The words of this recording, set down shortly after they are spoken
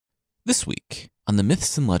This week, on the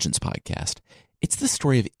Myths and Legends podcast, it's the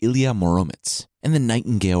story of Ilya Muromets and the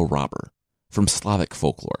Nightingale Robber from Slavic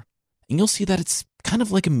folklore. And you'll see that it's kind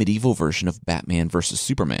of like a medieval version of Batman versus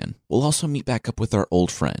Superman. We'll also meet back up with our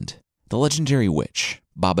old friend, the legendary witch,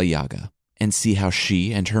 Baba Yaga, and see how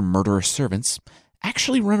she and her murderous servants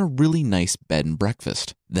actually run a really nice bed and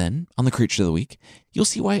breakfast. Then, on the Creature of the Week, you'll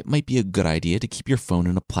see why it might be a good idea to keep your phone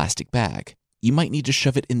in a plastic bag. You might need to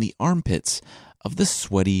shove it in the armpits of the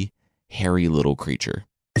sweaty, hairy little creature.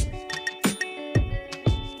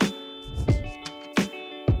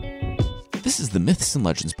 This is the Myths and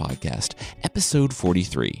Legends podcast, episode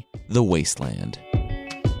 43, The Wasteland.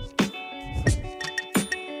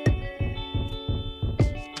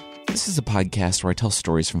 This is a podcast where I tell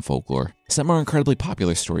stories from folklore. Some are incredibly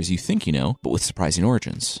popular stories you think you know, but with surprising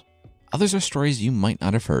origins. Others are stories you might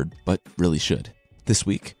not have heard, but really should. This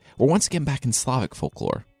week, we're once again back in Slavic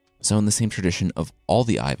folklore. So in the same tradition of all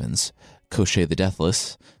the Ivans, Koshchei the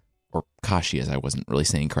Deathless, or Kashi as I wasn't really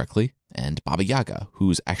saying correctly, and Baba Yaga,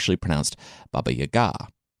 who's actually pronounced Baba Yaga,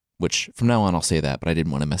 which from now on I'll say that, but I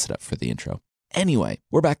didn't want to mess it up for the intro. Anyway,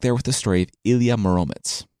 we're back there with the story of Ilya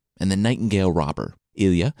Muromets and the Nightingale Robber.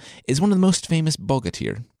 Ilya is one of the most famous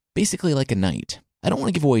bogatyr, basically like a knight. I don't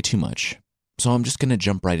want to give away too much, so I'm just going to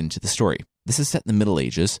jump right into the story. This is set in the Middle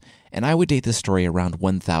Ages, and I would date this story around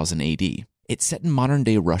 1000 AD. It's set in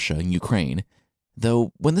modern-day Russia and Ukraine,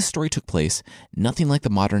 though when this story took place, nothing like the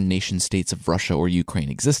modern nation-states of Russia or Ukraine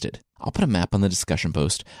existed. I'll put a map on the discussion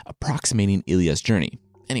post approximating Ilya's journey.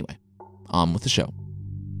 Anyway, on with the show.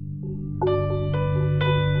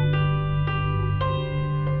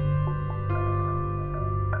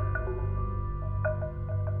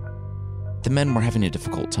 The men were having a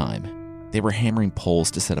difficult time. They were hammering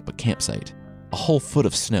poles to set up a campsite. A whole foot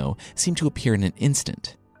of snow seemed to appear in an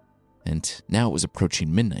instant. And now it was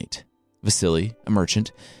approaching midnight. Vasily, a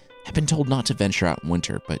merchant, had been told not to venture out in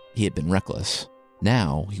winter, but he had been reckless.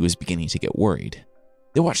 Now he was beginning to get worried.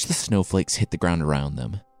 They watched the snowflakes hit the ground around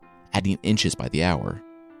them, adding inches by the hour.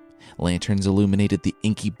 Lanterns illuminated the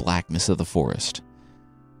inky blackness of the forest.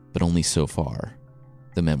 But only so far.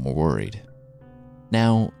 The men were worried.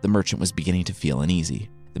 Now the merchant was beginning to feel uneasy.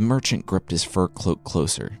 The merchant gripped his fur cloak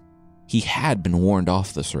closer. He had been warned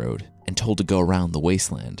off this road and told to go around the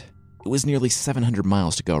wasteland. It was nearly 700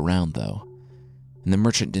 miles to go around, though, and the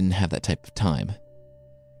merchant didn't have that type of time.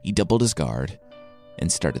 He doubled his guard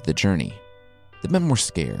and started the journey. The men were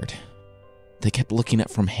scared. They kept looking up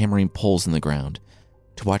from hammering poles in the ground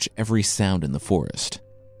to watch every sound in the forest.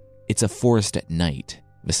 "It's a forest at night,"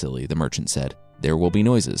 Vasily, the merchant, said. "There will be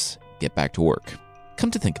noises. Get back to work." Come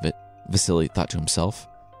to think of it, Vasily thought to himself,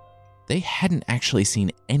 they hadn't actually seen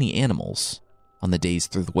any animals on the days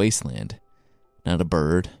through the wasteland. Not a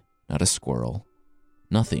bird, not a squirrel,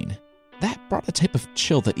 nothing. That brought a type of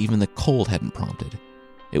chill that even the cold hadn't prompted.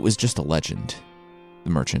 It was just a legend. The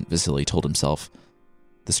merchant, Vasily, told himself,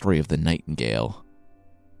 the story of the nightingale.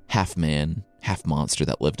 Half man, half monster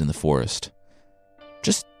that lived in the forest.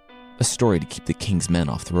 Just a story to keep the king's men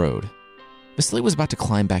off the road. Vasily was about to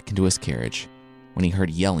climb back into his carriage when he heard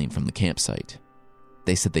yelling from the campsite.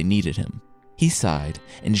 They said they needed him. He sighed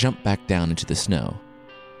and jumped back down into the snow.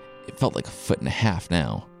 It felt like a foot and a half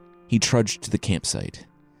now. He trudged to the campsite.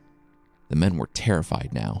 The men were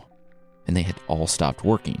terrified now, and they had all stopped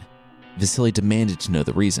working. Vasily demanded to know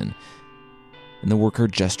the reason, and the worker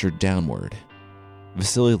gestured downward.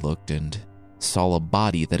 Vasily looked and saw a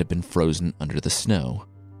body that had been frozen under the snow.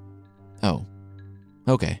 "Oh,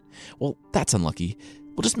 okay. Well, that's unlucky.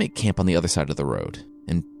 We'll just make camp on the other side of the road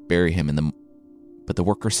and bury him in the..." But the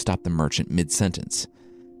worker stopped the merchant mid-sentence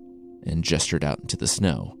and gestured out into the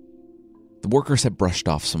snow. The workers had brushed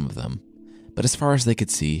off some of them, but as far as they could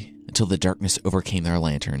see, until the darkness overcame their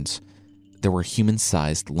lanterns, there were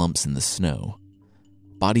human-sized lumps in the snow,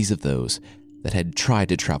 bodies of those that had tried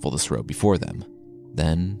to travel this road before them.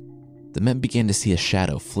 Then, the men began to see a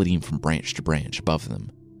shadow flitting from branch to branch above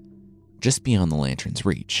them. Just beyond the lantern's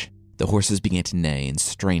reach, the horses began to neigh and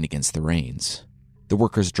strain against the reins. The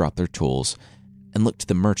workers dropped their tools and looked to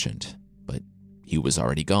the merchant, but he was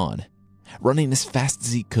already gone. Running as fast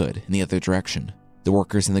as he could in the other direction, the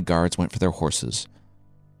workers and the guards went for their horses,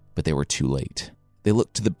 but they were too late. They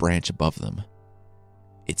looked to the branch above them.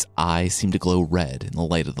 Its eyes seemed to glow red in the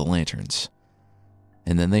light of the lanterns.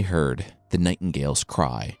 And then they heard the nightingale's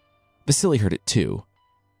cry. Vasily heard it too,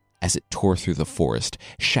 as it tore through the forest,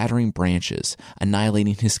 shattering branches,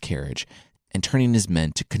 annihilating his carriage, and turning his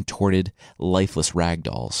men to contorted, lifeless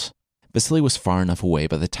ragdolls. Vasily was far enough away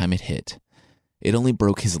by the time it hit. It only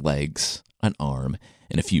broke his legs, an arm,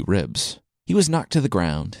 and a few ribs. He was knocked to the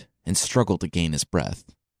ground and struggled to gain his breath.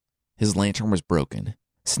 His lantern was broken,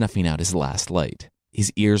 snuffing out his last light.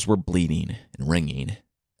 His ears were bleeding and ringing.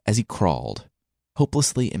 As he crawled,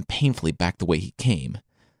 hopelessly and painfully back the way he came,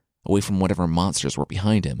 away from whatever monsters were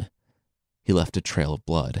behind him, he left a trail of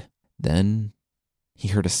blood. Then he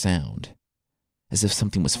heard a sound, as if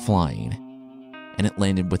something was flying, and it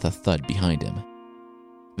landed with a thud behind him.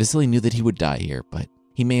 Vasily knew that he would die here, but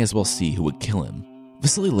he may as well see who would kill him.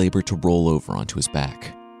 Vasily labored to roll over onto his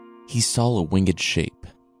back. He saw a winged shape,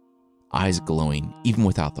 eyes glowing even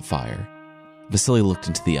without the fire. Vasily looked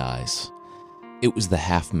into the eyes. It was the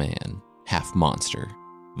half-man, half-monster.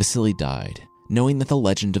 Vasily died, knowing that the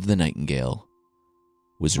legend of the nightingale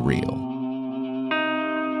was real.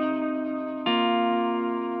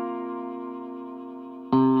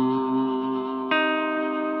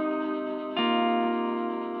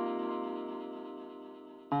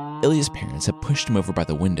 Ilya's parents had pushed him over by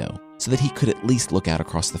the window so that he could at least look out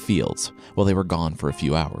across the fields while they were gone for a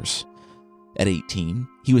few hours. At 18,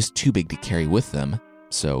 he was too big to carry with them,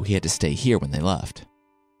 so he had to stay here when they left.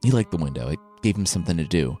 He liked the window. It gave him something to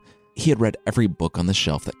do. He had read every book on the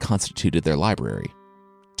shelf that constituted their library.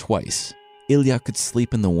 Twice, Ilya could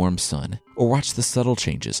sleep in the warm sun or watch the subtle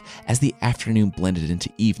changes as the afternoon blended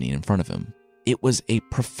into evening in front of him. It was a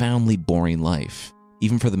profoundly boring life,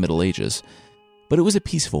 even for the Middle Ages, but it was a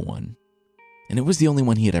peaceful one, and it was the only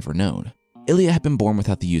one he had ever known. Ilya had been born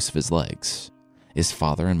without the use of his legs. His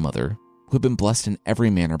father and mother, who had been blessed in every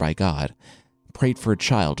manner by God, prayed for a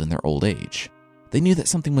child in their old age. They knew that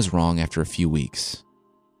something was wrong after a few weeks,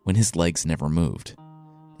 when his legs never moved,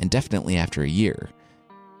 and definitely after a year,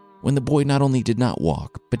 when the boy not only did not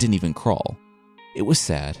walk, but didn't even crawl. It was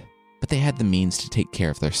sad, but they had the means to take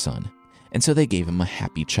care of their son, and so they gave him a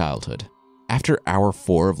happy childhood. After hour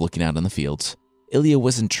 4 of looking out on the fields, Ilya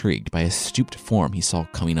was intrigued by a stooped form he saw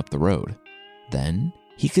coming up the road. Then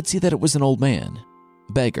he could see that it was an old man,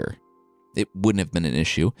 a beggar. It wouldn't have been an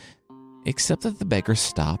issue, except that the beggar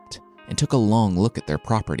stopped and took a long look at their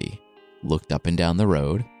property, looked up and down the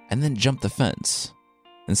road, and then jumped the fence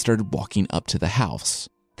and started walking up to the house.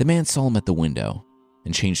 The man saw him at the window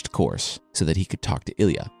and changed course so that he could talk to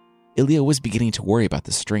Ilya. Ilya was beginning to worry about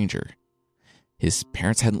the stranger. His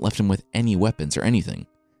parents hadn't left him with any weapons or anything,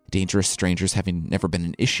 dangerous strangers having never been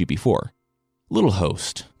an issue before. "Little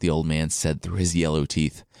host," the old man said through his yellow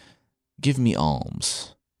teeth, "give me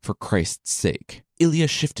alms, for Christ's sake." Ilya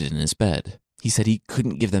shifted in his bed. He said he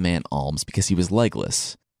couldn't give the man alms because he was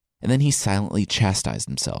legless, and then he silently chastised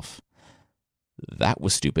himself. That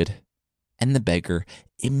was stupid, and the beggar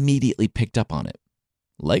immediately picked up on it.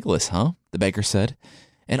 "Legless, huh?" the beggar said,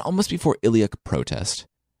 and almost before Ilya could protest,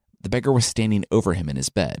 the beggar was standing over him in his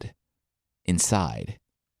bed, inside.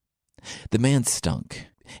 The man stunk,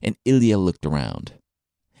 and Ilya looked around.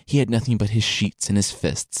 He had nothing but his sheets and his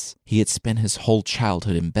fists. He had spent his whole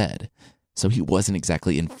childhood in bed, so he wasn't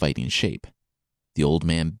exactly in fighting shape. The old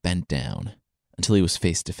man bent down until he was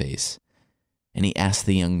face to face, and he asked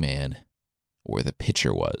the young man where the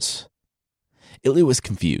pitcher was. Ilya was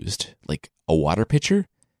confused. Like a water pitcher?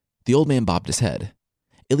 The old man bobbed his head.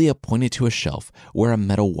 Ilya pointed to a shelf where a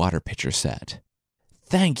metal water pitcher sat.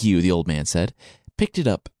 "Thank you," the old man said, picked it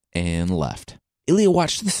up, and left. Ilya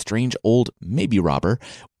watched the strange old maybe robber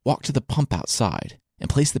walk to the pump outside and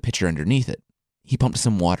place the pitcher underneath it. He pumped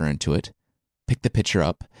some water into it, picked the pitcher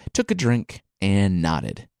up, took a drink, and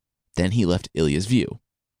nodded. Then he left Ilya's view.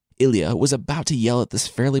 Ilya was about to yell at this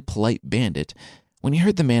fairly polite bandit when he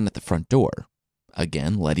heard the man at the front door,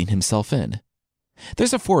 again letting himself in.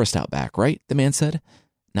 "There's a forest out back, right?" the man said,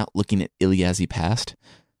 not looking at Ilya as he passed.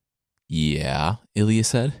 "Yeah," Ilya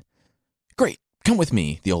said. "Great. Come with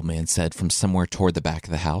me," the old man said from somewhere toward the back of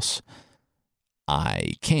the house.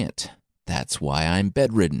 "I can't. That's why I'm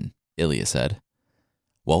bedridden," Ilya said.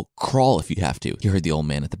 "Well, crawl if you have to," he heard the old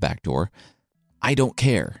man at the back door. "I don't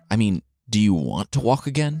care. I mean, do you want to walk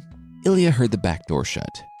again?" Ilya heard the back door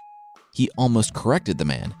shut. He almost corrected the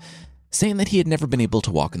man, saying that he had never been able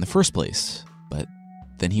to walk in the first place, but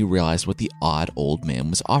then he realized what the odd old man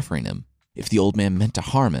was offering him. If the old man meant to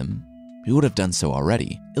harm him, he would have done so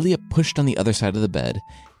already. Ilya pushed on the other side of the bed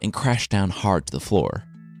and crashed down hard to the floor.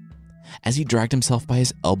 As he dragged himself by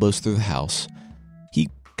his elbows through the house, he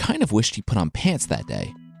kind of wished he put on pants that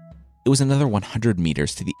day. It was another 100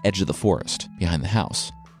 meters to the edge of the forest behind the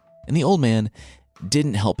house, and the old man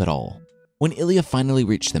didn't help at all. When Ilya finally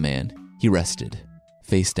reached the man, he rested,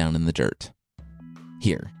 face down in the dirt.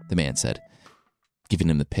 "Here," the man said, giving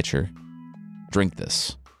him the pitcher. "Drink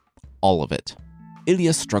this. All of it."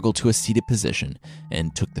 Ilya struggled to a seated position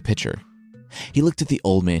and took the pitcher. He looked at the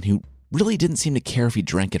old man, who really didn't seem to care if he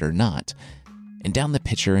drank it or not, and downed the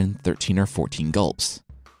pitcher in 13 or 14 gulps.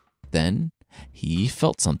 Then he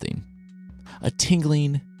felt something. a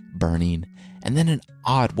tingling, burning, and then an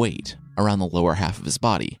odd weight around the lower half of his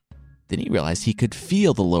body. Then he realized he could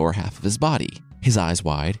feel the lower half of his body. His eyes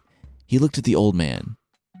wide, he looked at the old man,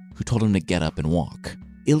 who told him to get up and walk.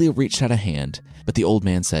 Ilya reached out a hand, but the old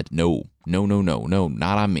man said, No,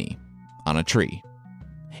 not on me. On a tree.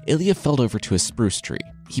 Ilya fell over to a spruce tree.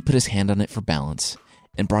 He put his hand on it for balance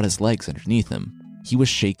and brought his legs underneath him. He was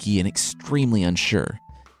shaky and extremely unsure,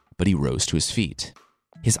 but he rose to his feet.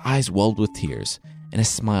 His eyes welled with tears and a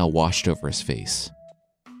smile washed over his face.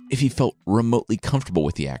 If he felt remotely comfortable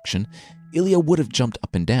with the action, Ilya would have jumped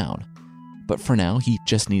up and down, but for now he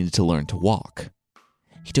just needed to learn to walk.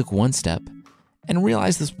 He took one step and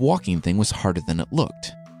realized this walking thing was harder than it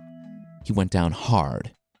looked. He went down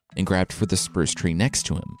hard and grabbed for the spruce tree next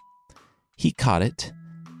to him. He caught it,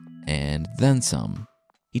 and then some.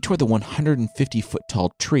 He tore the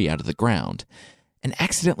 150-foot-tall tree out of the ground and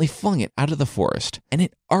accidentally flung it out of the forest, and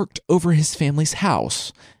it arced over his family's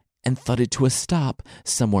house and thudded to a stop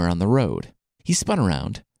somewhere on the road. He spun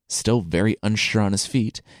around, still very unsure on his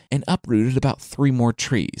feet, and uprooted about 3 more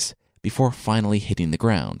trees before finally hitting the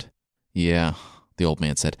ground. Yeah, the old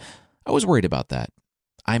man said, I was worried about that.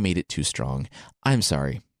 I made it too strong. I'm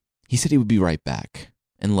sorry. He said he would be right back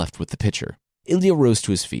and left with the pitcher. Ilya rose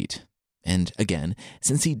to his feet, and again,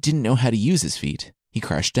 since he didn't know how to use his feet, he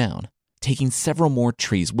crashed down, taking several more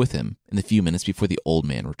trees with him in the few minutes before the old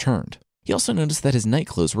man returned. He also noticed that his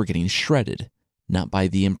nightclothes were getting shredded, not by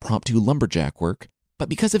the impromptu lumberjack work, but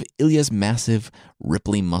because of Ilya's massive,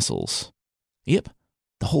 rippling muscles. Yep,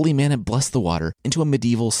 the holy man had blessed the water into a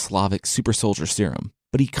medieval Slavic super soldier serum,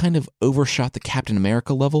 but he kind of overshot the Captain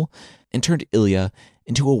America level and turned Ilya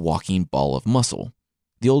into a walking ball of muscle.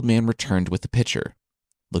 The old man returned with the pitcher,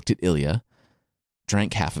 looked at Ilya,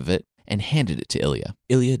 drank half of it, and handed it to Ilya.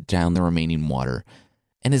 Ilya downed the remaining water,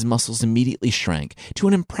 and his muscles immediately shrank to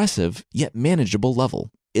an impressive yet manageable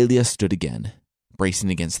level. Ilya stood again,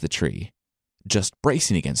 bracing against the tree. Just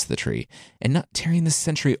bracing against the tree, and not tearing the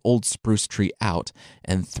century-old spruce tree out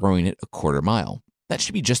and throwing it a quarter mile. That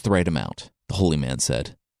should be just the right amount, the holy man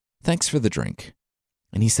said. Thanks for the drink.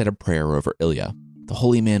 And he said a prayer over Ilya. The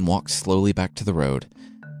holy man walked slowly back to the road,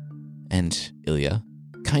 and Ilya,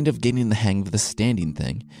 kind of getting the hang of the standing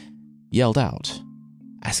thing, yelled out,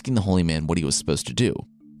 asking the holy man what he was supposed to do.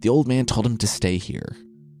 The old man told him to stay here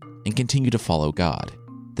and continue to follow God.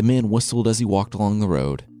 The man whistled as he walked along the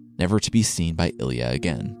road, never to be seen by Ilya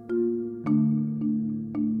again.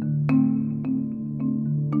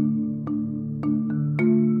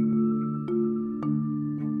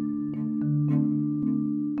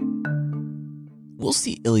 We'll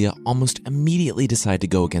see Ilya almost immediately decide to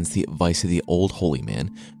go against the advice of the old holy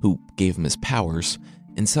man, who gave him his powers,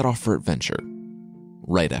 and set off for adventure.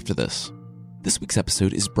 Right after this. This week's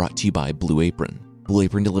episode is brought to you by Blue Apron. Blue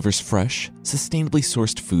Apron delivers fresh, sustainably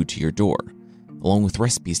sourced food to your door, along with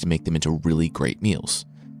recipes to make them into really great meals.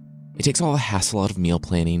 It takes all the hassle out of meal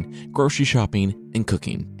planning, grocery shopping, and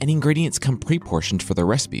cooking, and ingredients come pre-portioned for their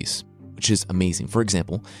recipes, which is amazing. For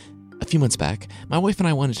example, a few months back, my wife and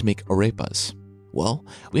I wanted to make arepas. Well,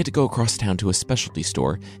 we had to go across town to a specialty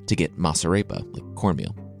store to get masa arepa, like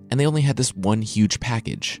cornmeal, and they only had this one huge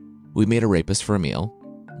package. We made arepas for a meal,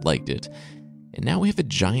 liked it, and now we have a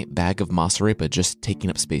giant bag of masa arepa just taking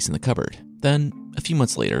up space in the cupboard. Then, a few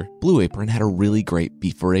months later, Blue Apron had a really great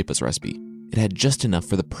beef arepas recipe. It had just enough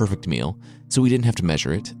for the perfect meal, so we didn't have to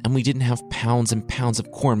measure it, and we didn't have pounds and pounds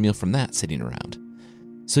of cornmeal from that sitting around.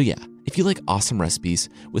 So yeah, if you like awesome recipes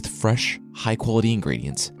with fresh, high-quality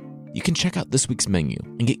ingredients, you can check out this week's menu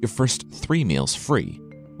and get your first 3 meals free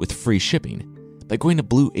with free shipping by going to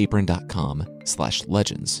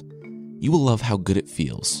blueapron.com/legends. You will love how good it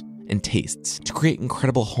feels and tastes to create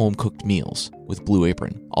incredible home-cooked meals with Blue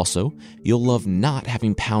Apron. Also, you'll love not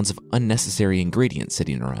having pounds of unnecessary ingredients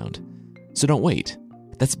sitting around. So don't wait.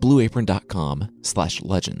 That's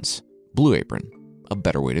blueapron.com/legends. Blue Apron, a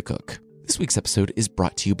better way to cook. This week's episode is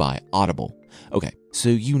brought to you by Audible. Okay, so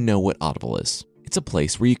you know what Audible is. It's a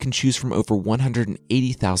place where you can choose from over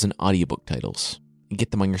 180,000 audiobook titles and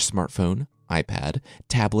get them on your smartphone, iPad,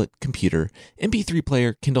 tablet, computer, MP3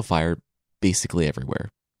 player, Kindle Fire, basically everywhere.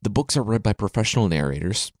 The books are read by professional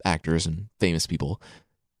narrators, actors, and famous people.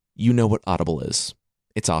 You know what Audible is.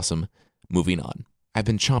 It's awesome. Moving on. I've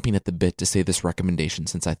been chomping at the bit to say this recommendation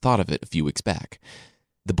since I thought of it a few weeks back.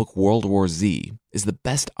 The book World War Z is the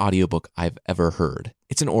best audiobook I've ever heard.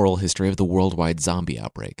 It's an oral history of the worldwide zombie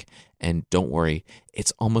outbreak. And don't worry,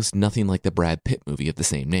 it's almost nothing like the Brad Pitt movie of the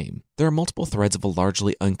same name. There are multiple threads of a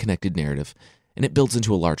largely unconnected narrative, and it builds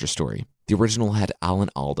into a larger story. The original had Alan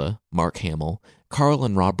Alda, Mark Hamill, Carl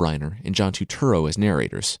and Rob Reiner, and John Turturro as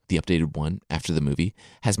narrators. The updated one, after the movie,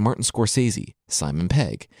 has Martin Scorsese, Simon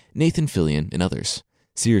Pegg, Nathan Fillion, and others.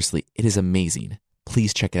 Seriously, it is amazing.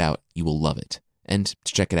 Please check it out. You will love it. And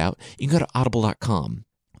to check it out, you can go to audible.com.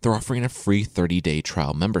 They're offering a free 30-day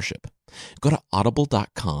trial membership. Go to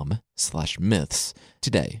audible.com/myths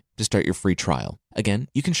today to start your free trial. Again,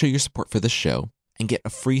 you can show your support for this show and get a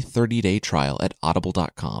free 30-day trial at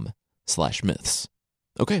audible.com/myths.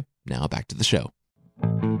 Okay, now back to the show.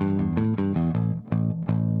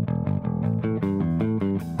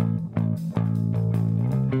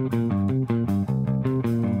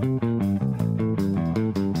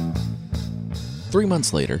 Three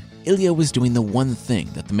months later, Ilya was doing the one thing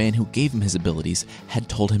that the man who gave him his abilities had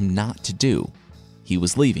told him not to do. He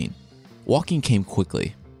was leaving. Walking came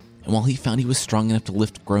quickly, and while he found he was strong enough to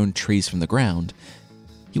lift grown trees from the ground,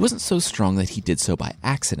 he wasn't so strong that he did so by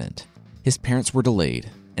accident. His parents were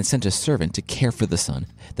delayed and sent a servant to care for the son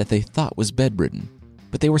that they thought was bedridden,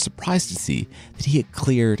 but they were surprised to see that he had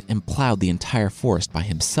cleared and plowed the entire forest by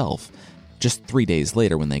himself just 3 days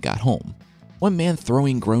later when they got home. One man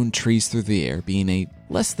throwing grown trees through the air being a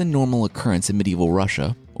less than normal occurrence in medieval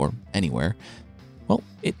Russia, or anywhere, well,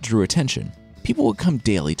 it drew attention. People would come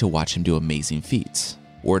daily to watch him do amazing feats.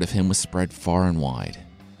 Word of him was spread far and wide.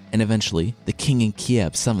 And eventually, the king in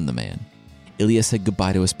Kiev summoned the man. Ilya said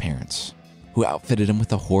goodbye to his parents, who outfitted him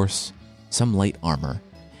with a horse, some light armor,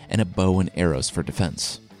 and a bow and arrows for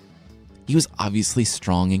defense. He was obviously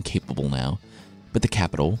strong and capable now, but the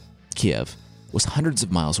capital, Kiev, was hundreds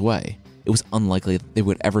of miles away. It was unlikely that they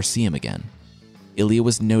would ever see him again. Ilya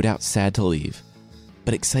was no doubt sad to leave,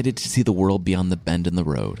 but excited to see the world beyond the bend in the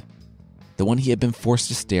road, the one he had been forced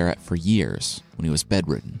to stare at for years when he was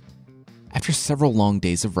bedridden. After several long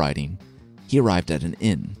days of riding, he arrived at an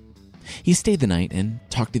inn. He stayed the night and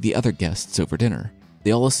talked to the other guests over dinner. They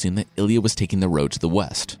all assumed that Ilya was taking the road to the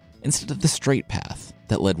west, instead of the straight path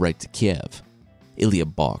that led right to Kiev. Ilya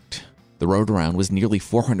balked. The road around was nearly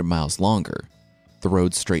 400 miles longer. The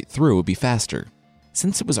road straight through would be faster.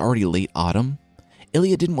 Since it was already late autumn,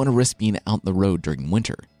 Ilya didn't want to risk being out on the road during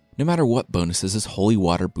winter, no matter what bonuses his holy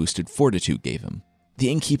water-boosted fortitude gave him. The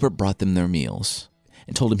innkeeper brought them their meals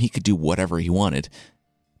and told him he could do whatever he wanted,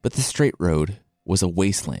 but the straight road was a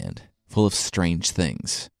wasteland full of strange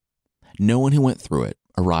things. No one who went through it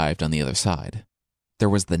arrived on the other side. There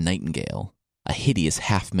was the nightingale, a hideous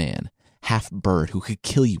half-man, half-bird who could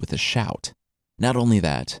kill you with a shout. Not only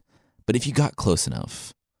that, but if you got close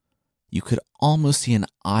enough, you could almost see an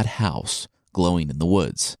odd house glowing in the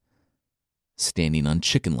woods, standing on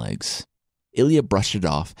chicken legs. Ilya brushed it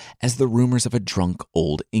off as the rumors of a drunk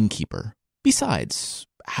old innkeeper. Besides,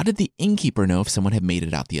 how did the innkeeper know if someone had made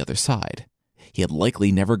it out the other side? He had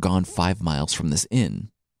likely never gone 5 miles from this inn.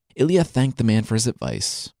 Ilya thanked the man for his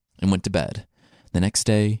advice and went to bed. The next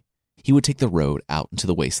day, he would take the road out into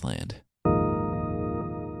the wasteland.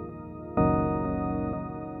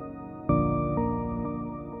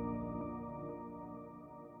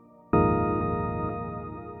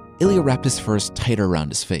 Ilya wrapped his furs tighter around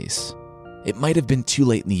his face. It might have been too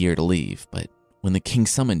late in the year to leave, but when the king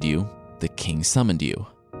summoned you, the king summoned you.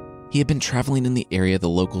 He had been traveling in the area the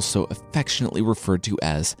locals so affectionately referred to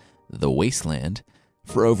as the Wasteland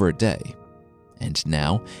for over a day. And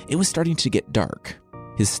now it was starting to get dark.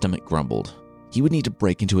 His stomach grumbled. He would need to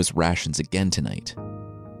break into his rations again tonight,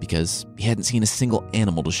 because he hadn't seen a single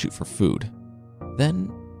animal to shoot for food. Then,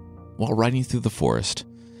 while riding through the forest,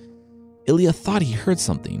 Ilya thought he heard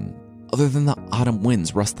something other than the autumn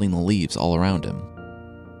winds rustling the leaves all around him.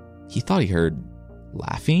 He thought he heard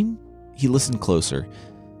laughing. He listened closer,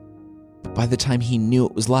 but by the time he knew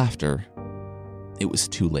it was laughter, it was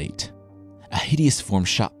too late. A hideous form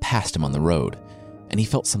shot past him on the road, and he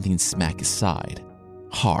felt something smack his side,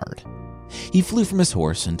 hard. He flew from his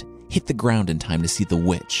horse and hit the ground in time to see the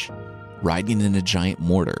witch, riding in a giant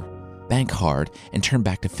mortar, bank hard and turn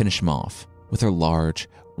back to finish him off with her large,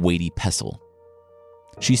 weighty pestle.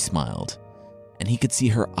 She smiled, and he could see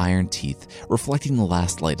her iron teeth reflecting the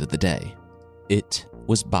last light of the day. It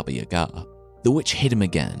was Baba Yaga. The witch hit him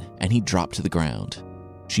again, and he dropped to the ground.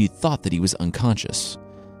 She thought that he was unconscious,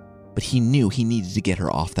 but he knew he needed to get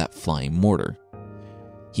her off that flying mortar.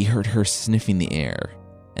 He heard her sniffing the air,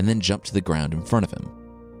 and then jumped to the ground in front of him.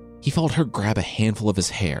 He felt her grab a handful of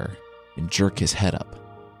his hair and jerk his head up.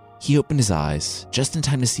 He opened his eyes just in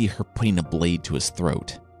time to see her putting a blade to his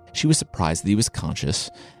throat. She was surprised that he was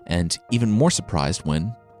conscious, and even more surprised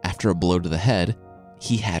when, after a blow to the head,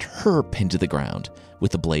 he had her pinned to the ground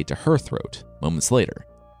with the blade to her throat moments later.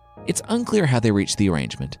 It's unclear how they reached the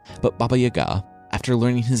arrangement, but Baba Yaga, after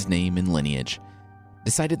learning his name and lineage,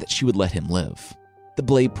 decided that she would let him live. The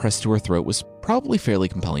blade pressed to her throat was probably fairly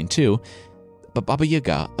compelling too, but Baba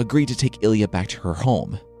Yaga agreed to take Ilya back to her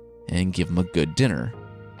home and give him a good dinner.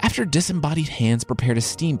 After disembodied hands prepared a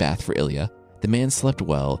steam bath for Ilya, the man slept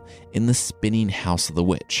well in the spinning house of the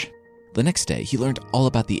witch. The next day, he learned all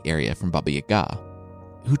about the area from Baba Yaga,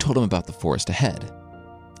 who told him about the forest ahead.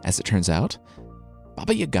 As it turns out,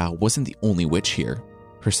 Baba Yaga wasn't the only witch here.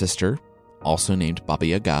 Her sister, also named Baba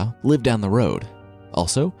Yaga, lived down the road.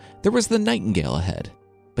 Also, there was the nightingale ahead,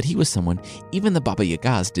 but he was someone even the Baba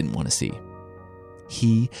Yagas didn't want to see.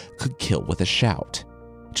 He could kill with a shout.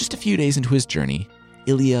 Just a few days into his journey,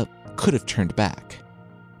 Ilya could have turned back,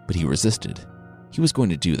 but he resisted. He was going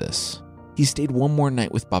to do this. He stayed one more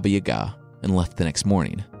night with Baba Yaga and left the next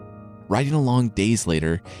morning. Riding along days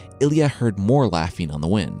later, Ilya heard more laughing on the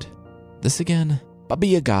wind. This again, Baba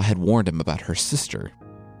Yaga had warned him about her sister.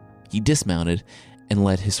 He dismounted and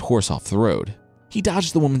led his horse off the road. He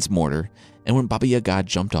dodged the woman's mortar, and when Baba Yaga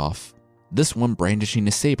jumped off, this one brandishing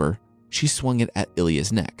a saber, she swung it at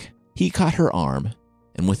Ilya's neck. He caught her arm,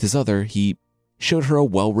 and with his other, he showed her a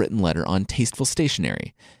well-written letter on tasteful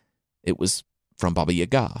stationery. It was from Baba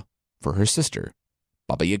Yaga, for her sister,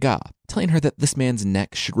 Baba Yaga, telling her that this man's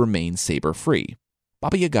neck should remain saber-free.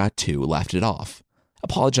 Baba Yaga, too, laughed it off,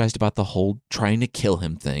 apologized about the whole trying to kill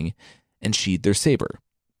him thing, and sheathed their saber.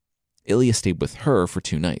 Ilya stayed with her for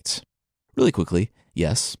 2 nights. Really quickly,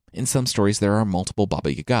 yes, in some stories there are multiple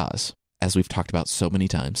Baba Yagas. As we've talked about so many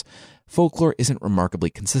times, folklore isn't remarkably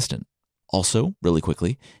consistent. Also, really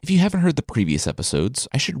quickly, if you haven't heard the previous episodes,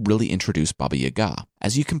 I should really introduce Baba Yaga.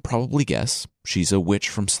 As you can probably guess, she's a witch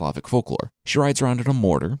from Slavic folklore. She rides around on a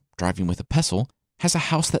mortar, driving with a pestle, has a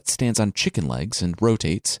house that stands on chicken legs and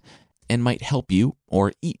rotates, and might help you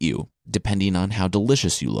or eat you, depending on how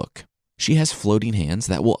delicious you look. She has floating hands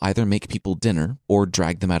that will either make people dinner or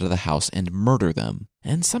drag them out of the house and murder them.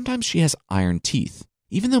 And sometimes she has iron teeth.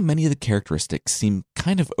 Even though many of the characteristics seem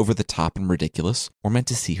kind of over the top and ridiculous, we're meant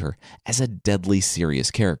to see her as a deadly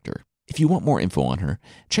serious character. If you want more info on her,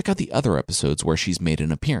 check out the other episodes where she's made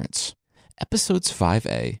an appearance. Episodes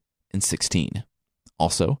 5A and 16.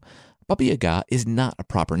 Also, Baba Yaga is not a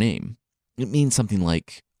proper name. It means something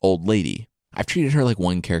like old lady. I've treated her like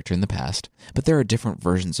one character in the past, but there are different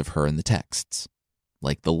versions of her in the texts,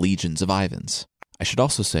 like the Legions of Ivans. I should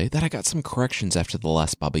also say that I got some corrections after the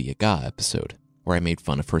last Baba Yaga episode, where I made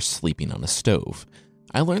fun of her sleeping on a stove.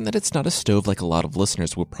 I learned that it's not a stove like a lot of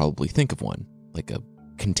listeners would probably think of one, like a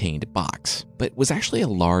contained box, but it was actually a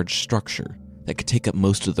large structure that could take up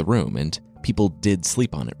most of the room, and people did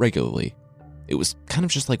sleep on it regularly. It was kind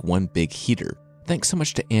of just like one big heater. Thanks so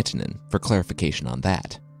much to Antonin for clarification on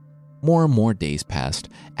that. More and more days passed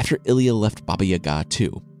after Ilya left Baba Yaga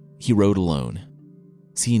too. He rode alone,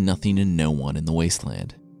 seeing nothing and no one in the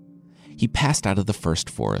wasteland. He passed out of the first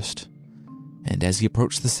forest, and as he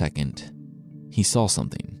approached the second, he saw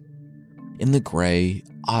something. In the gray,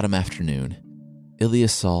 autumn afternoon, Ilya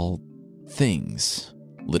saw things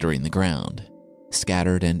littering the ground.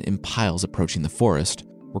 Scattered and in piles approaching the forest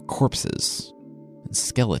were corpses and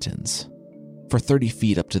skeletons. For 30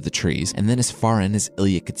 feet up to the trees, and then as far in as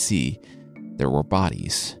Ilya could see, there were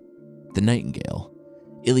bodies. The nightingale.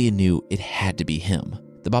 Ilya knew it had to be him.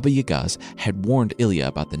 The Baba Yagas had warned Ilya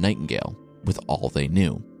about the nightingale, with all they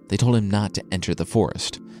knew. They told him not to enter the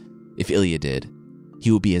forest. If Ilya did,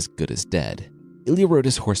 he would be as good as dead. Ilya rode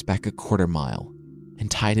his horse back a quarter mile and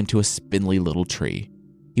tied him to a spindly little tree.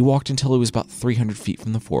 He walked until he was about 300 feet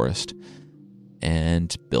from the forest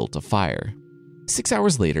and built a fire. 6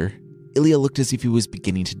 hours later, Ilya looked as if he was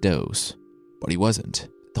beginning to doze, but he wasn't.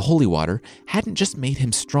 The holy water hadn't just made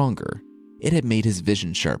him stronger, it had made his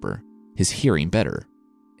vision sharper, his hearing better,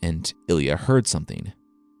 and Ilya heard something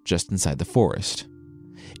just inside the forest.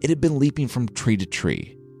 It had been leaping from tree to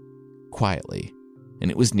tree, quietly,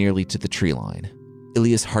 and it was nearly to the tree line.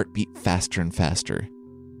 Ilya's heart beat faster and faster.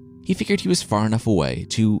 He figured he was far enough away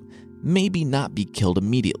to maybe not be killed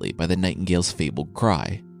immediately by the nightingale's fabled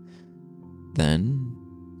cry. Then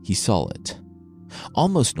he saw it.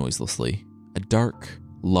 Almost noiselessly, a dark,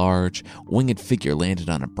 large, winged figure landed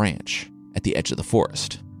on a branch at the edge of the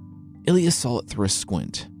forest. Ilya saw it through a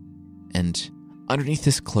squint, and underneath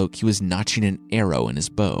his cloak he was notching an arrow in his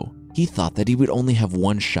bow. He thought that he would only have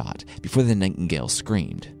one shot before the nightingale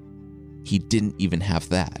screamed. He didn't even have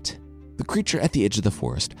that. The creature at the edge of the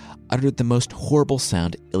forest uttered the most horrible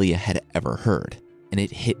sound Ilya had ever heard, and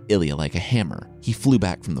it hit Ilya like a hammer. He flew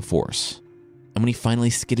back from the force. And when he finally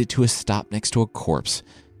skidded to a stop next to a corpse,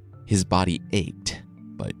 his body ached,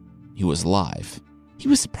 but he was alive. He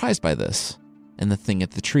was surprised by this, and the thing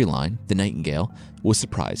at the tree line, the nightingale, was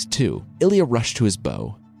surprised too. Ilya rushed to his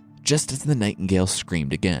bow. just as the nightingale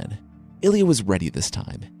screamed again. Ilya was ready this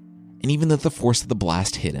time, and even though the force of the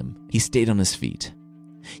blast hit him, he stayed on his feet.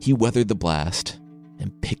 He weathered the blast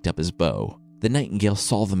and picked up his bow. The nightingale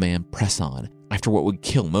saw the man press on after what would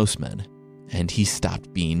kill most men, and he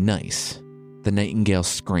stopped being nice. The nightingale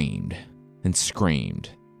screamed and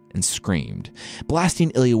screamed and screamed,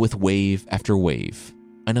 blasting Ilya with wave after wave,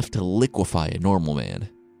 enough to liquefy a normal man.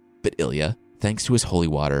 But Ilya, thanks to his holy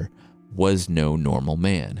water, was no normal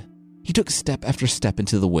man. He took step after step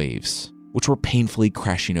into the waves, which were painfully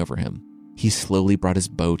crashing over him. He slowly brought his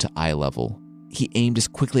bow to eye level. He aimed as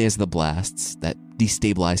quickly as the blasts that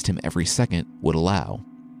destabilized him every second would allow.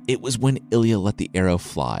 It was when Ilya let the arrow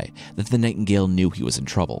fly that the nightingale knew he was in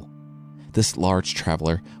trouble. This large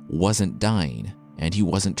traveler wasn't dying, and he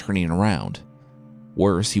wasn't turning around.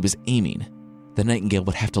 Worse, he was aiming. The nightingale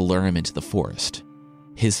would have to lure him into the forest.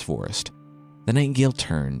 His forest. The nightingale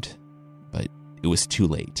turned, but it was too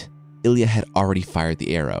late. Ilya had already fired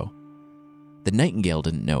the arrow. The nightingale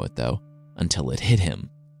didn't know it, though, until it hit him.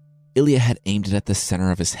 Ilya had aimed it at the center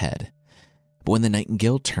of his head, but when the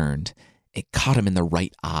nightingale turned, it caught him in the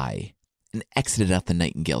right eye and exited out the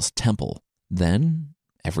nightingale's temple. Then,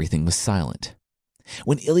 everything was silent.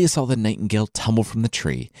 When Ilya saw the nightingale tumble from the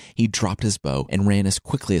tree, he dropped his bow and ran as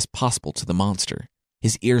quickly as possible to the monster.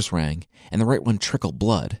 His ears rang, and the right one trickled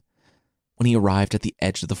blood. When he arrived at the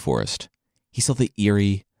edge of the forest, he saw the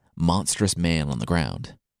eerie, monstrous man on the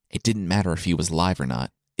ground. It didn't matter if he was alive or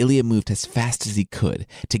not. Ilya moved as fast as he could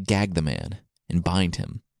to gag the man and bind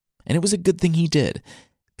him. And it was a good thing he did,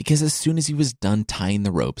 because as soon as he was done tying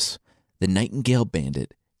the ropes, the nightingale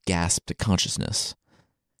bandit gasped to consciousness.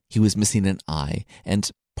 He was missing an eye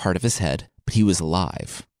and part of his head, but he was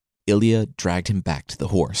alive. Ilya dragged him back to the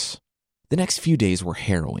horse. The next few days were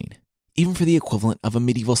harrowing, even for the equivalent of a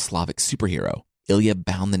medieval Slavic superhero. Ilya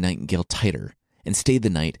bound the nightingale tighter and stayed the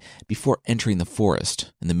night before entering the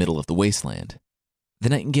forest in the middle of the wasteland. The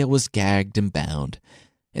nightingale was gagged and bound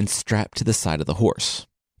and strapped to the side of the horse.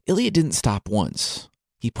 Ilya didn't stop once.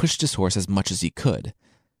 He pushed his horse as much as he could.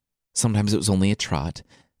 Sometimes it was only a trot,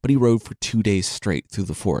 but he rode for 2 days straight through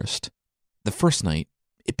the forest. The first night,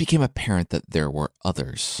 it became apparent that there were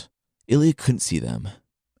others. Ilya couldn't see them,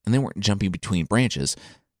 and they weren't jumping between branches,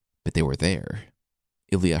 but they were there.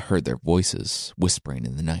 Ilya heard their voices whispering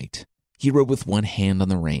in the night. He rode with one hand on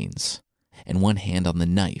the reins and one hand on the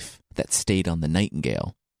knife that stayed on the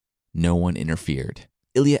nightingale. No one interfered.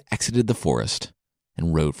 Ilya exited the forest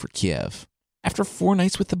and rode for Kiev. After 4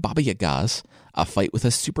 nights with the Baba Yagas, a fight with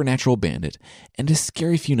a supernatural bandit, and a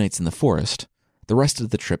scary few nights in the forest, the rest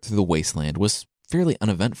of the trip through the wasteland was fairly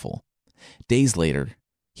uneventful. Days later,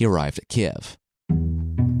 he arrived at Kiev.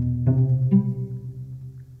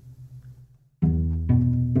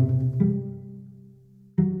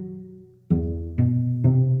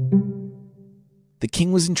 The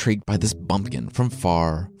king was intrigued by this bumpkin from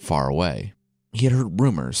far, far away. He had heard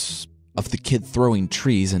rumors of the kid throwing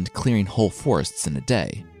trees and clearing whole forests in a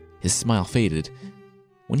day. His smile faded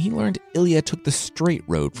when he learned Ilya took the straight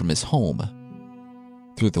road from his home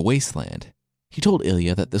through the wasteland. He told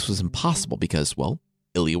Ilya that this was impossible because, well,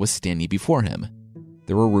 Ilya was standing before him.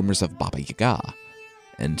 There were rumors of Baba Yaga,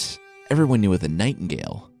 and everyone knew of the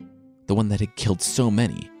nightingale, the one that had killed so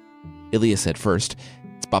many. Ilya said first,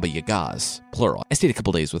 "It's Baba Yagas, plural. I stayed a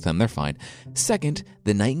couple days with them, they're fine. Second,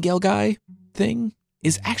 the nightingale guy thing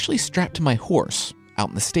is actually strapped to my horse out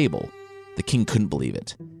in the stable." The king couldn't believe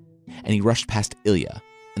it, and he rushed past Ilya,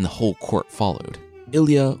 and the whole court followed.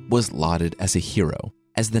 Ilya was lauded as a hero,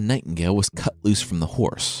 as the nightingale was cut loose from the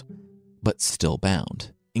horse, but still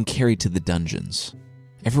bound, and carried to the dungeons.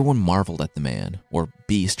 Everyone marveled at the man, or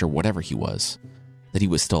beast, or whatever he was, that he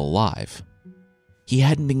was still alive. He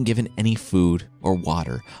hadn't been given any food or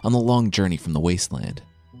water on the long journey from the wasteland.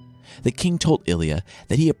 The king told Ilya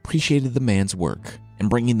that he appreciated the man's work in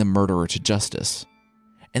bringing the murderer to justice,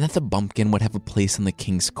 and that the bumpkin would have a place in the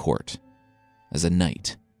king's court as a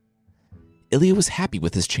knight. Ilya was happy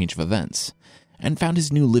with this change of events, and found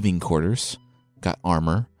his new living quarters, got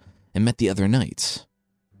armor, and met the other knights.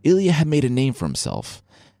 Ilya had made a name for himself,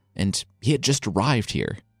 and he had just arrived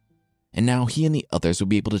here. And now he and the others would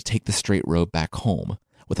be able to take the straight road back home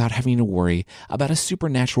without having to worry about a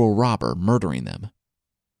supernatural robber murdering them.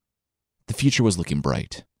 The future was looking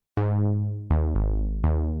bright.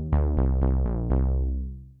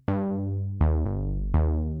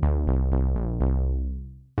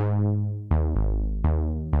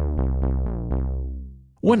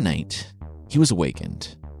 One night, he was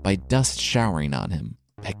awakened by dust showering on him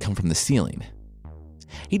that had come from the ceiling.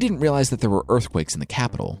 He didn't realize that there were earthquakes in the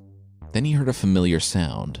capital. Then he heard a familiar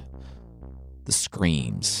sound. The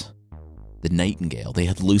screams. the nightingale they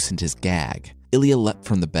had loosened his gag. Ilya leapt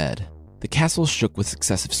from the bed. The castle shook with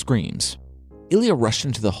successive screams. Ilya rushed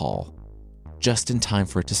into the hall, just in time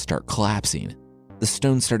for it to start collapsing. The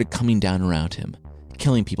stones started coming down around him,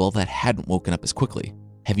 killing people that hadn't woken up as quickly.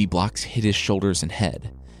 Heavy blocks hit his shoulders and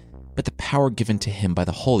head, but the power given to him by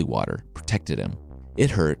the holy water protected him.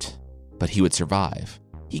 It hurt, but he would survive.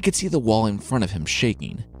 He could see the wall in front of him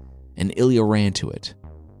shaking, and Ilya ran to it,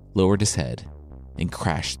 lowered his head, and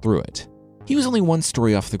crashed through it. He was only one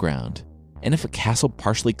story off the ground, and if a castle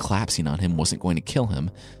partially collapsing on him wasn't going to kill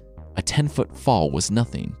him, a 10-foot fall was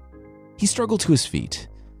nothing. He struggled to his feet.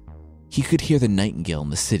 He could hear the nightingale in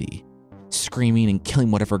the city, screaming and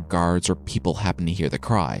killing whatever guards or people happened to hear the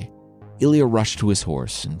cry. Ilya rushed to his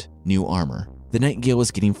horse and new armor. The nightingale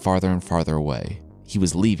was getting farther and farther away. He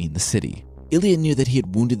was leaving the city. Ilya knew that he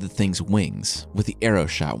had wounded the thing's wings with the arrow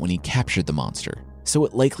shot when he captured the monster, so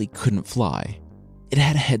it likely couldn't fly. It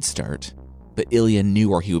had a head start, but Ilya knew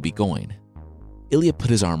where he would be going. Ilya put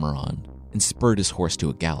his armor on and spurred his horse to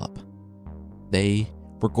a gallop. They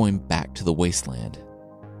were going back to the Wasteland.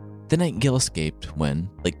 The nightingale escaped when,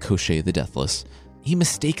 like Koschei the Deathless, he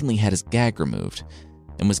mistakenly had his gag removed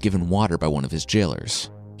and was given water by one of his jailers.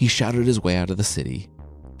 He shouted his way out of the city,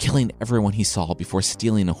 killing everyone he saw before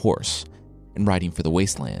stealing a horse and riding for the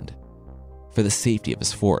Wasteland, for the safety of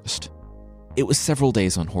his forest. It was several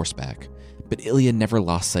days on horseback, but Ilya never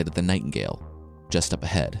lost sight of the nightingale. Just up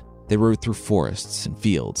ahead, they rode through forests and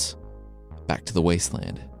fields, back to the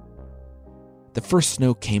Wasteland. The first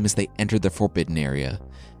snow came as they entered the forbidden area,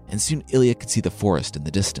 and soon Ilya could see the forest in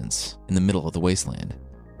the distance, in the middle of the Wasteland,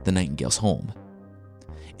 the nightingale's home.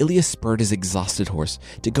 Ilya spurred his exhausted horse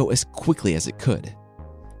to go as quickly as it could.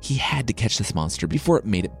 He had to catch this monster before it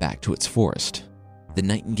made it back to its forest. The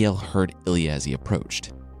nightingale heard Ilya as he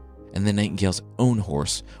approached, and the nightingale's own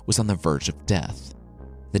horse was on the verge of death.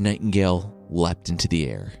 The nightingale leapt into the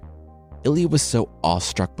air. Ilya was so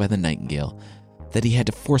awestruck by the nightingale that he had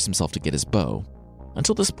to force himself to get his bow.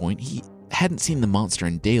 Until this point, he hadn't seen the monster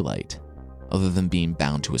in daylight, other than being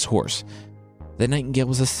bound to his horse. The nightingale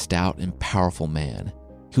was a stout and powerful man.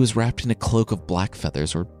 He was wrapped in a cloak of black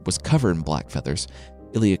feathers, or was covered in black feathers.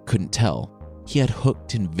 Ilya couldn't tell. He had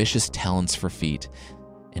hooked and vicious talons for feet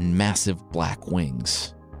and massive black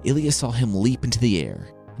wings. Ilya saw him leap into the air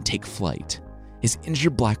and take flight, his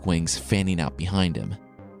injured black wings fanning out behind him.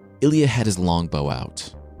 Ilya had his longbow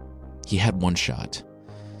out. He had one shot.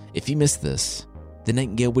 If he missed this, the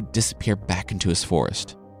nightingale would disappear back into his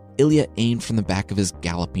forest. Ilya aimed from the back of his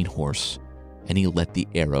galloping horse, and he let the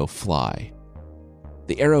arrow fly.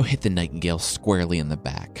 The arrow hit the nightingale squarely in the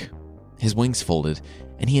back. His wings folded,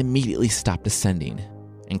 and he immediately stopped ascending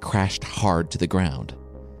and crashed hard to the ground.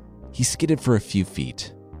 He skidded for a few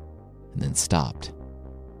feet, and then stopped.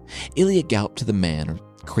 Ilya galloped to the man or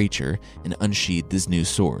creature and unsheathed his new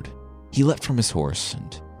sword. He leapt from his horse,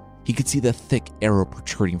 and he could see the thick arrow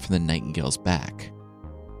protruding from the nightingale's back.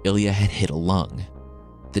 Ilya had hit a lung.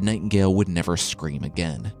 The nightingale would never scream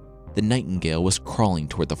again. The nightingale was crawling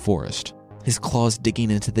toward the forest, his claws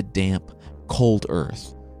digging into the damp, cold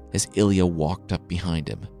earth as Ilya walked up behind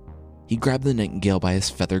him. He grabbed the nightingale by his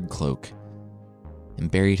feathered cloak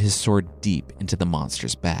and buried his sword deep into the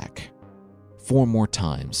monster's back. 4 more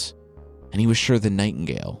times, and he was sure the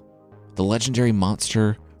nightingale, the legendary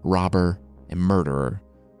monster, robber, and murderer,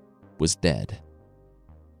 was dead.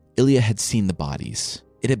 Ilya had seen the bodies.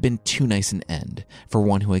 It had been too nice an end for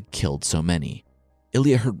one who had killed so many.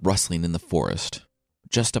 Ilya heard rustling in the forest,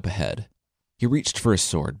 just up ahead. He reached for his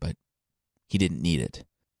sword, but he didn't need it.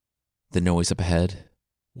 The noise up ahead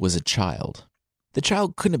was a child. The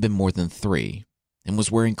child couldn't have been more than 3, and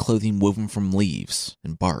was wearing clothing woven from leaves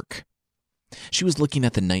and bark. She was looking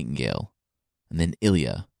at the nightingale, and then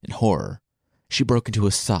Ilya, in horror, she broke into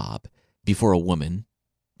a sob before a woman,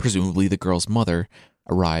 presumably the girl's mother,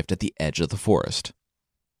 arrived at the edge of the forest.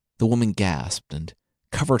 The woman gasped and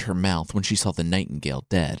covered her mouth when she saw the nightingale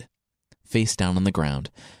dead, face down on the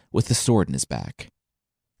ground, with the sword in his back.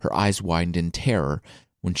 Her eyes widened in terror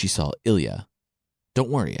when she saw Ilya.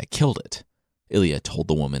 "Don't worry, I killed it," Ilya told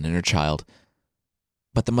the woman and her child.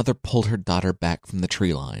 But the mother pulled her daughter back from the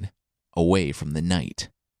tree line, away from the night.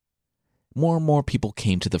 More and more people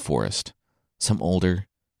came to the forest, some older,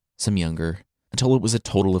 some younger, until it was a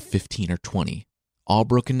total of 15 or 20. All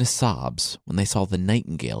broke into sobs when they saw the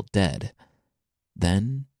nightingale dead.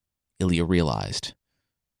 Then Ilya realized.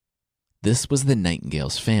 This was the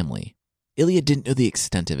nightingale's family. Ilya didn't know the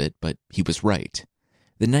extent of it, but he was right.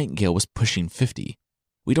 The nightingale was pushing 50.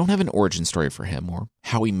 We don't have an origin story for him, or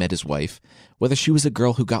how he met his wife, whether she was a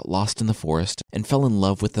girl who got lost in the forest and fell in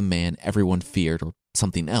love with the man everyone feared or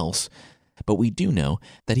something else, but we do know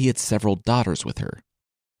that he had several daughters with her.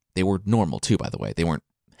 They were normal too, by the way. They weren't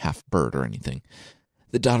half bird or anything.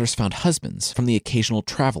 The daughters found husbands from the occasional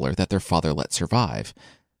traveler that their father let survive.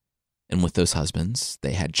 And with those husbands,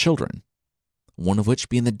 they had children, one of which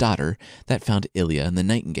being the daughter that found Ilya and the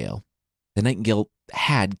nightingale. The nightingale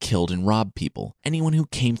had killed and robbed people, anyone who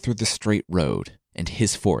came through the straight road and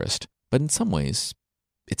his forest, but in some ways,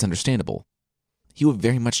 it's understandable. He would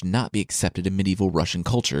very much not be accepted in medieval Russian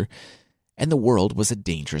culture, and the world was a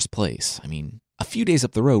dangerous place. I mean, a few days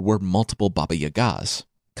up the road were multiple Baba Yagas.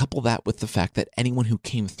 Couple that with the fact that anyone who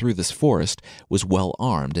came through this forest was well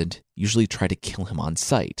armed and usually tried to kill him on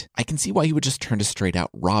sight. I can see why he would just turn to straight out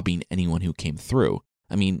robbing anyone who came through.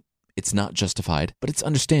 I mean, it's not justified, but it's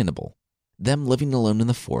understandable. Them living alone in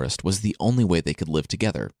the forest was the only way they could live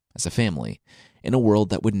together, as a family, in a world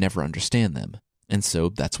that would never understand them. And so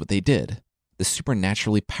that's what they did. The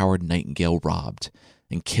supernaturally powered nightingale robbed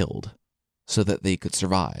and killed so that they could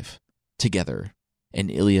survive, together, and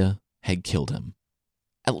Ilya had killed him.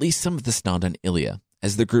 At least some of this dawned on Ilya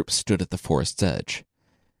as the group stood at the forest's edge.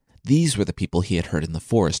 These were the people he had heard in the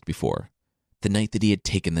forest before. The night that he had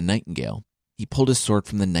taken the nightingale, he pulled his sword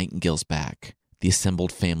from the nightingale's back, the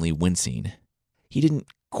assembled family wincing. He didn't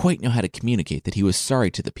quite know how to communicate that he was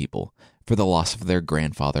sorry to the people for the loss of their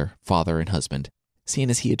grandfather, father, and husband,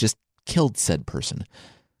 seeing as he had just killed said person.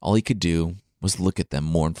 All he could do was look at them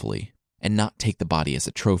mournfully and not take the body as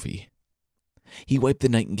a trophy. He wiped the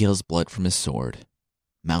nightingale's blood from his sword,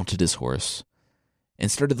 mounted his horse,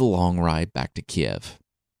 and started the long ride back to Kiev.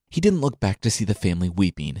 He didn't look back to see the family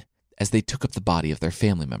weeping as they took up the body of their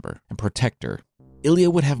family member and protector.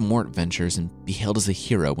 Ilya would have more adventures and be hailed as a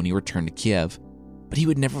hero when he returned to Kiev, but he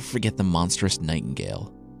would never forget the monstrous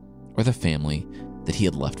nightingale or the family that he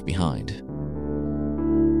had left behind.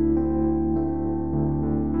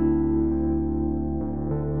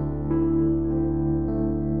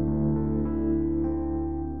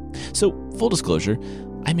 So, full disclosure,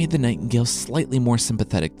 I made the nightingale slightly more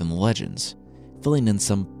sympathetic than the legends, filling in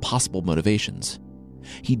some possible motivations.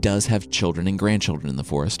 He does have children and grandchildren in the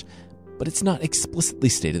forest, but it's not explicitly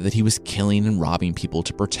stated that he was killing and robbing people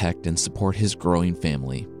to protect and support his growing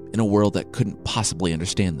family in a world that couldn't possibly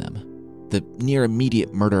understand them. The near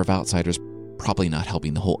immediate murder of outsiders probably not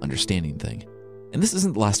helping the whole understanding thing. And this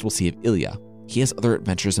isn't the last we'll see of Ilya. He has other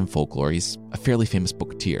adventures in folklore. He's a fairly famous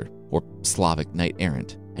booketeer, or Slavic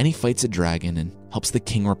knight-errant, and he fights a dragon and helps the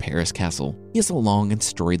king repair his castle. He has a long and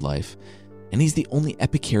storied life, and he's the only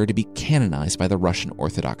epic hero to be canonized by the Russian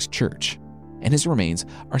Orthodox Church. And his remains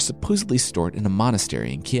are supposedly stored in a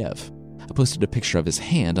monastery in Kiev. I posted a picture of his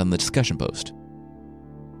hand on the discussion post.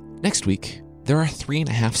 Next week, there are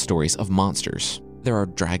 3.5 stories of monsters. There are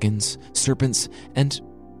dragons, serpents, and,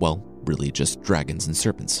 well, really just dragons and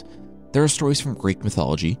serpents. There are stories from Greek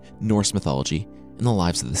mythology, Norse mythology, and the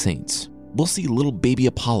lives of the saints. We'll see little baby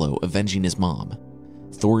Apollo avenging his mom,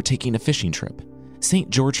 Thor taking a fishing trip, St.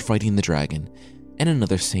 George fighting the dragon, and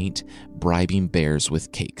another saint bribing bears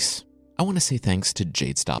with cakes. I want to say thanks to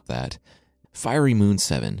Jade Stop That, Fiery Moon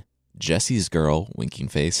 7, Jesse's Girl, winking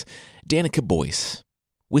face, Danica Boyce,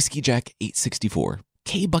 Whiskey Jack 864,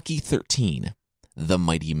 K Bucky 13, The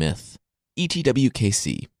Mighty Myth,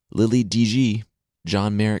 ETWKC, Lily DG,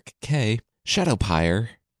 John Merrick K, Shadow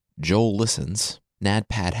Pyre, Joel Listens, Nad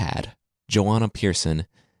Pad Had, Joanna Pearson,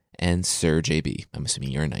 and Sir JB. I'm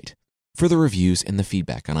assuming you're a knight. For the reviews and the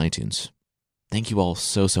feedback on iTunes. Thank you all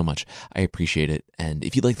so much. I appreciate it. And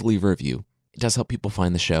if you'd like to leave a review, it does help people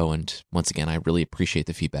find the show. And once again, I really appreciate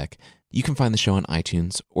the feedback. You can find the show on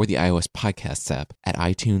iTunes or the iOS Podcasts app at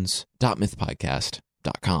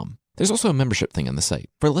itunes.mythpodcast.com. There's also a membership thing on the site.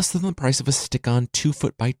 For less than the price of a stick-on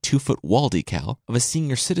 2-foot by 2-foot wall decal of a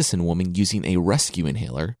senior citizen woman using a rescue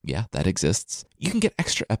inhaler, yeah, that exists, you can get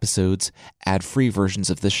extra episodes, ad-free versions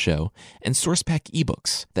of this show, and source pack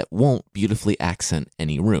ebooks that won't beautifully accent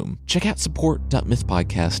any room. Check out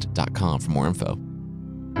support.mythpodcast.com for more info.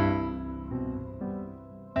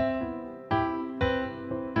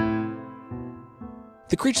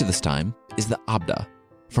 The creature this time is the Abda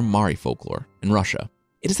from Mari folklore in Russia.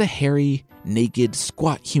 It is a hairy, naked,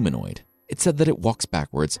 squat humanoid. It's said that it walks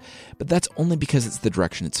backwards, but that's only because it's the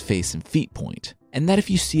direction its face and feet point, and that if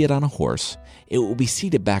you see it on a horse, it will be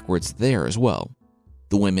seated backwards there as well.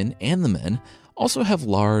 The women and the men also have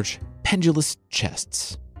large, pendulous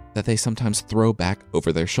chests that they sometimes throw back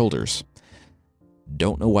over their shoulders.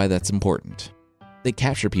 Don't know why that's important. They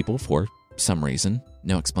capture people for some reason,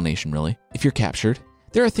 no explanation really. If you're captured,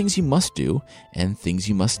 there are things you must do and things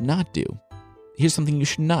you must not do. Here's something you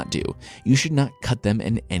should not do. You should not cut them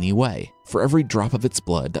in any way. For every drop of its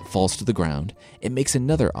blood that falls to the ground, it makes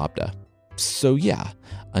another Abda. So yeah,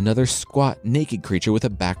 another squat, naked creature with a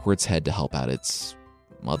backwards head to help out its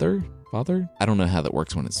mother? Father? I don't know how that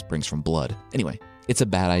works when it springs from blood. Anyway, it's a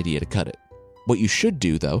bad idea to cut it. What you should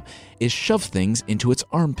do, though, is shove things into its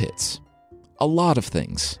armpits. A lot of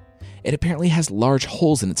things. It apparently has large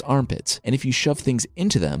holes in its armpits, and if you shove things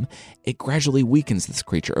into them, it gradually weakens this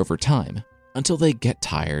creature over time, until they get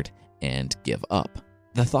tired and give up.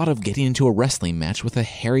 The thought of getting into a wrestling match with a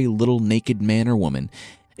hairy little naked man or woman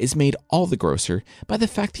is made all the grosser by the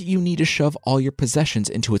fact that you need to shove all your possessions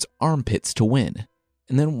into its armpits to win,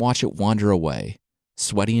 and then watch it wander away,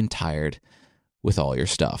 sweaty and tired, with all your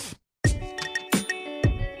stuff.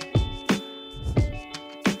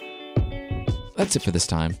 That's it for this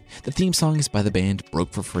time. The theme song is by the band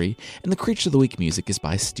Broke for Free, and the Creature of the Week music is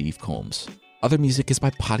by Steve Combs. Other music is by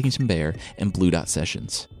Poddington Bear and Blue Dot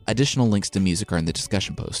Sessions. Additional links to music are in the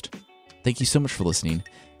discussion post. Thank you so much for listening,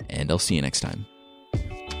 and I'll see you next time.